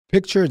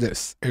Picture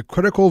this: a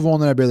critical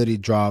vulnerability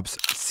drops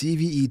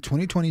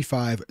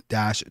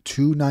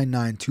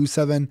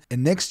CVE-2025-29927, a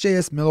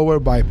Next.js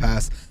middleware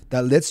bypass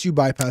that lets you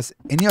bypass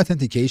any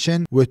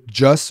authentication with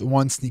just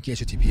one sneaky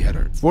HTTP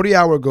header. 40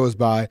 hours goes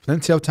by,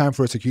 plenty of time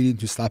for a security team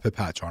to slap a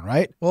patch on,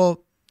 right?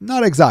 Well,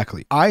 not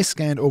exactly. I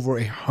scanned over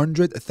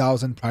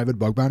 100,000 private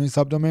bug bounty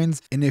subdomains,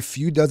 and a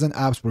few dozen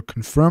apps were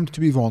confirmed to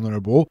be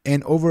vulnerable,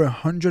 and over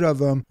 100 of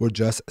them were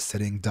just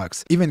sitting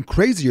ducks. Even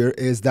crazier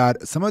is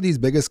that some of these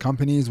biggest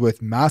companies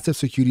with massive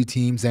security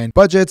teams and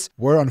budgets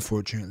were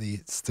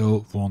unfortunately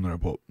still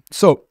vulnerable.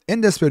 So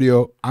in this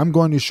video, I'm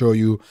going to show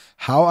you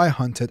how I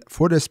hunted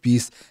for this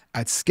beast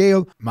at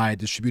scale, my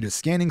distributed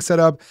scanning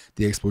setup,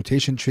 the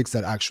exploitation tricks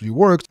that actually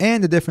worked,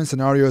 and the different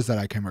scenarios that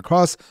I came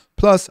across.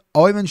 Plus,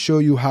 I'll even show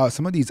you how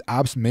some of these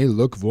apps may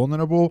look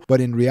vulnerable, but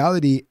in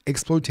reality,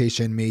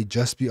 exploitation may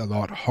just be a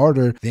lot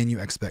harder than you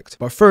expect.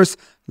 But first,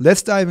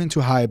 let's dive into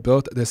how I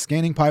built the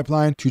scanning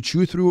pipeline to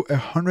chew through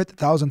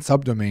 100,000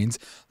 subdomains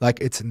like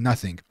it's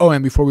nothing. Oh,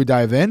 and before we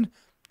dive in,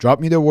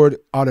 drop me the word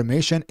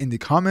automation in the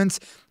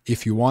comments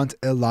if you want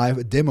a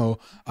live demo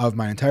of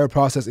my entire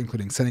process,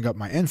 including setting up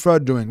my infra,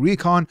 doing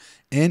recon,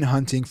 and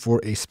hunting for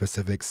a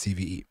specific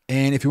CVE.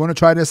 And if you want to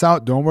try this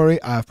out, don't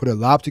worry, I've put a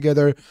lab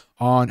together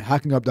on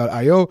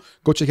hackingup.io.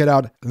 Go check it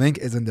out. Link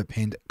is in the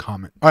pinned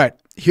comment. All right,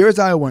 here's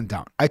how it went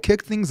down. I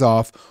kicked things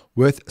off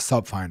with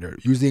Subfinder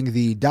using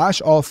the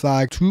 -all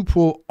flag to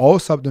pull all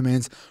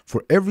subdomains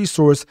for every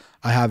source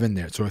I have in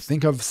there. So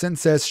think of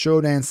Synces,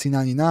 Shodan,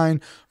 C99,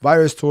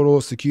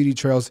 VirusTotal, Security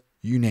Trails,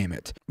 you name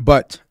it.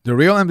 But the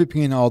real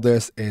MVP in all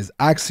this is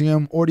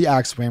Axiom, or the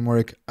Axe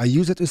framework. I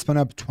use it to spin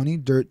up 20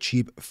 dirt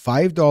cheap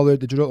 $5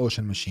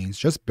 DigitalOcean machines,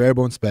 just bare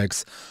bone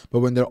specs. But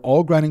when they're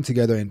all grinding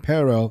together in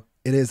parallel,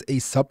 it is a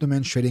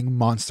subdomain trading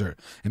monster.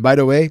 And by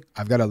the way,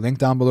 I've got a link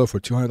down below for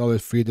 $200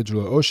 free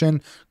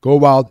DigitalOcean. Go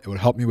wild. It would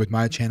help me with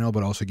my channel,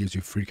 but also gives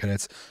you free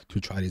credits to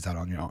try these out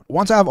on your own.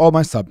 Once I have all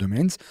my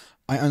subdomains,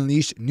 I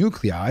unleashed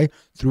Nuclei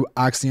through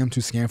Axiom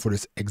to scan for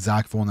this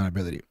exact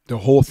vulnerability. The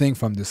whole thing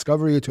from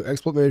discovery to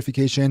exploit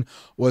verification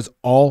was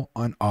all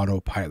on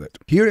autopilot.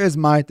 Here is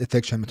my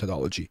detection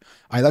methodology.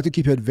 I like to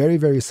keep it very,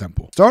 very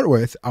simple. Start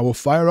with, I will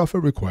fire off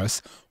a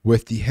request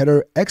with the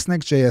header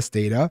xNextJS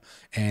data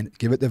and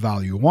give it the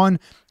value 1.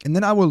 And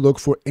then I will look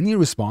for any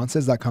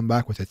responses that come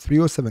back with a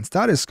 307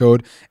 status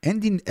code and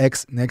the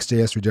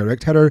xNextJS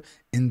redirect header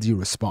in the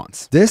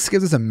response. This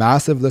gives us a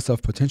massive list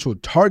of potential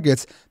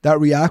targets that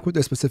react with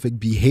a specific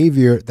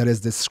behavior that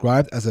is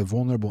described as a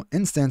vulnerable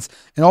instance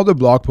in all the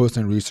blog posts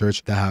and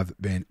research that have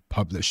been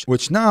published,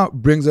 which now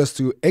brings us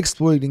to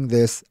exploiting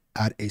this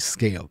at a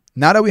scale.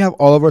 Now that we have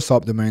all of our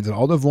subdomains and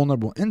all the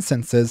vulnerable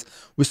instances,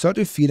 we start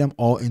to feed them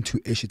all into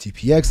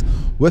HTTPX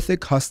with a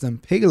custom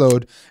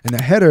payload and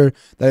a header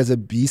that is a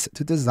beast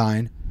to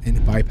design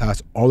and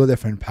bypass all the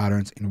different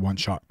patterns in one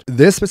shot.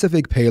 This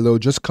specific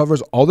payload just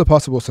covers all the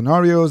possible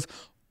scenarios,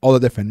 all the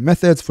different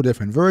methods for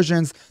different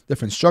versions,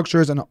 different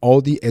structures, and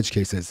all the edge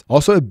cases.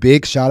 Also, a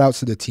big shout out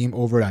to the team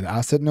over at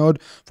Asset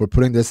Node for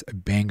putting this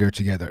banger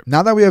together.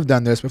 Now that we have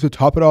done this, we have to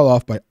top it all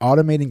off by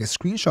automating a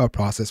screenshot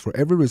process for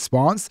every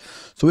response,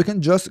 so we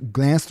can just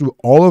glance through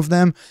all of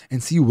them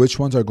and see which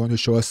ones are going to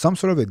show us some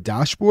sort of a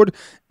dashboard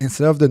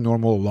instead of the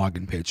normal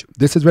login page.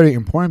 This is very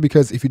important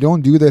because if you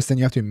don't do this, then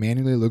you have to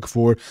manually look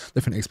for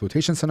different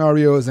exploitation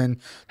scenarios and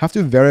have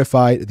to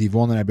verify the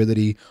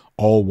vulnerability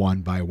all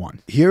one by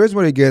one. Here is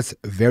where it gets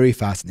very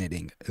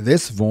fascinating.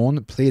 This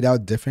vuln played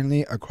out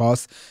differently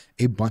across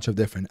a bunch of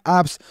different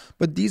apps,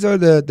 but these are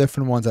the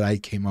different ones that I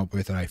came up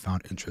with that I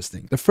found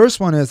interesting. The first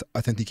one is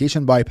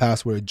authentication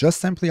bypass, where it just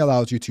simply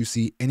allows you to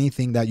see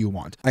anything that you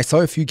want. I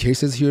saw a few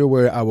cases here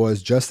where I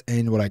was just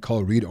in what I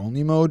call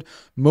read-only mode,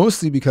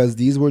 mostly because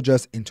these were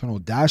just internal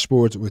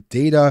dashboards with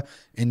data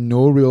and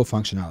no real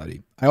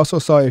functionality. I also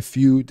saw a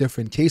few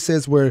different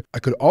cases where I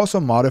could also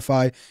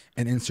modify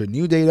and insert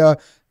new data.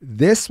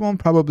 This one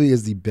probably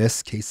is the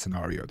best case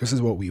scenario. This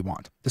is what we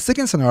want. The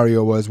second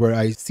scenario was where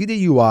I see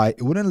the UI,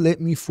 it wouldn't let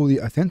me fully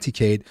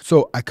authenticate,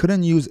 so I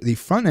couldn't use the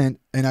front end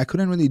and I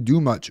couldn't really do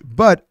much.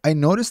 But I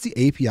noticed the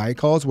API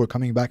calls were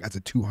coming back as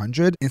a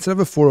 200 instead of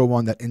a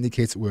 401 that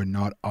indicates we're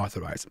not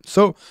authorized.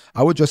 So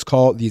I would just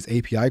call these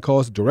API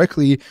calls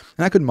directly,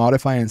 and I could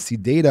modify and see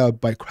data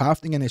by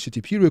crafting an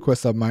HTTP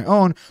request of my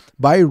own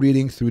by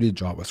reading through the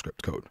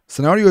JavaScript code.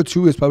 Scenario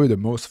 2 is probably the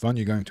most fun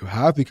you're going to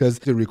have because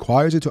it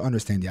requires you to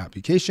understand the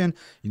application.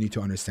 You need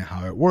to understand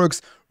how it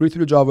works, read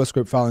through the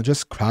JavaScript file, and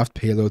just craft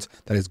payloads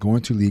that is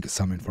going to leak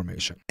some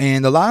information.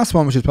 And the last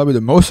one, which is probably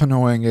the most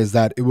annoying, is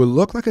that it will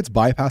look like it's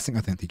bypassing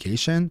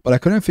authentication, but I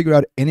couldn't figure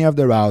out any of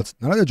the routes.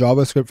 None of the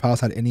JavaScript files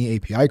had any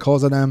API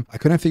calls on them. I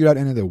couldn't figure out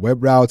any of the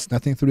web routes,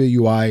 nothing through the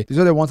UI. These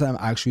are the ones that I'm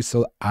actually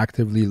still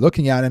actively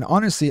looking at. And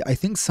honestly, I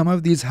think some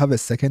of these have a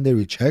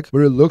secondary check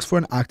where it looks for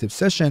an active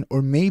session,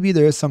 or maybe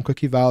there is some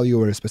cookie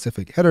value or a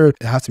specific header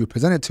that has to be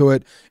presented to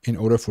it in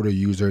order for the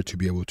user to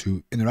be able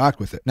to interact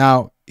with it.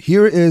 Now,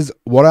 here is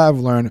what I've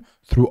learned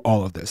through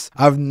all of this.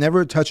 I've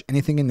never touched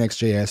anything in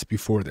Next.js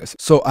before this.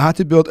 So I had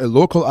to build a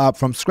local app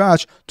from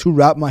scratch to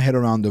wrap my head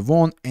around the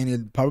vuln, and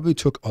it probably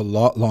took a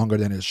lot longer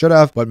than it should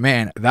have. But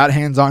man, that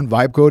hands-on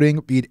vibe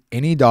coding beat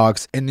any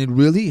docs, and it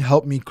really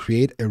helped me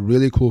create a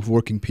really cool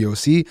working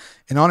POC.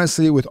 And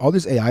honestly, with all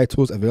these AI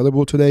tools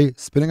available today,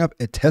 spinning up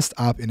a test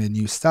app in a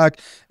new stack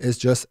is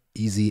just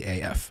easy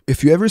AF.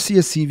 If you ever see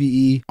a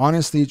CVE,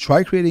 honestly,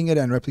 try creating it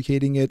and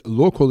replicating it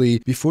locally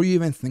before you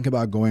even think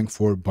about going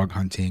for bug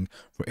hunting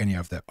for any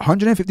of them.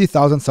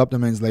 150,000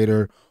 subdomains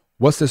later,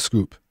 what's the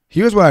scoop?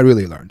 Here's what I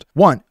really learned.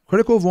 1.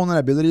 Critical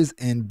vulnerabilities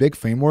in big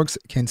frameworks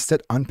can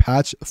sit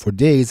unpatched for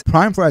days,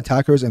 prime for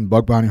attackers and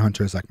bug bounty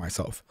hunters like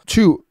myself.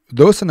 2.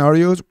 Those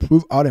scenarios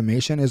prove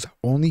automation is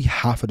only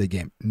half of the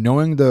game.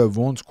 Knowing the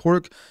vuln's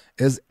quirk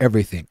is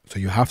everything. So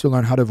you have to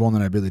learn how the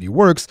vulnerability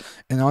works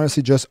and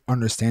honestly just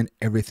understand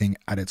everything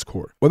at its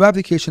core. Web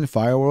application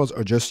firewalls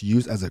are just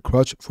used as a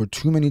crutch for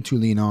too many to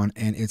lean on,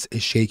 and it's a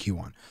shaky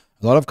one.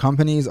 A lot of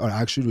companies are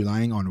actually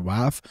relying on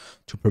WAF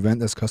to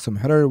prevent this custom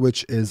header,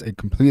 which is a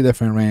completely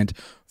different rant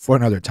for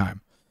another time.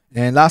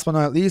 And last but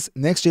not least,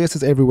 Next.js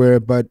is everywhere,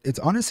 but it's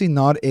honestly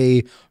not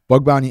a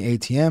bug bounty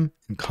ATM,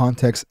 and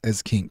context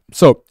is king.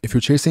 So if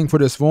you're chasing for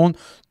this vuln,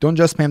 don't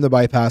just spam the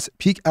bypass.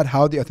 Peek at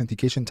how the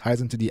authentication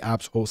ties into the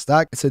app's whole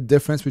stack. It's a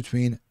difference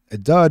between a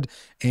dud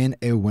and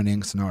a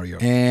winning scenario.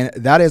 And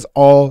that is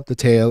all the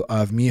tale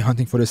of me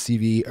hunting for the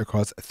CVE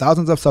across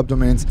thousands of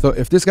subdomains. So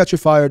if this got you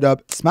fired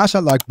up, smash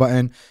that like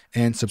button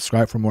and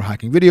subscribe for more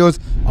hacking videos.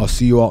 I'll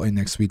see you all in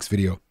next week's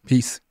video.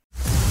 Peace.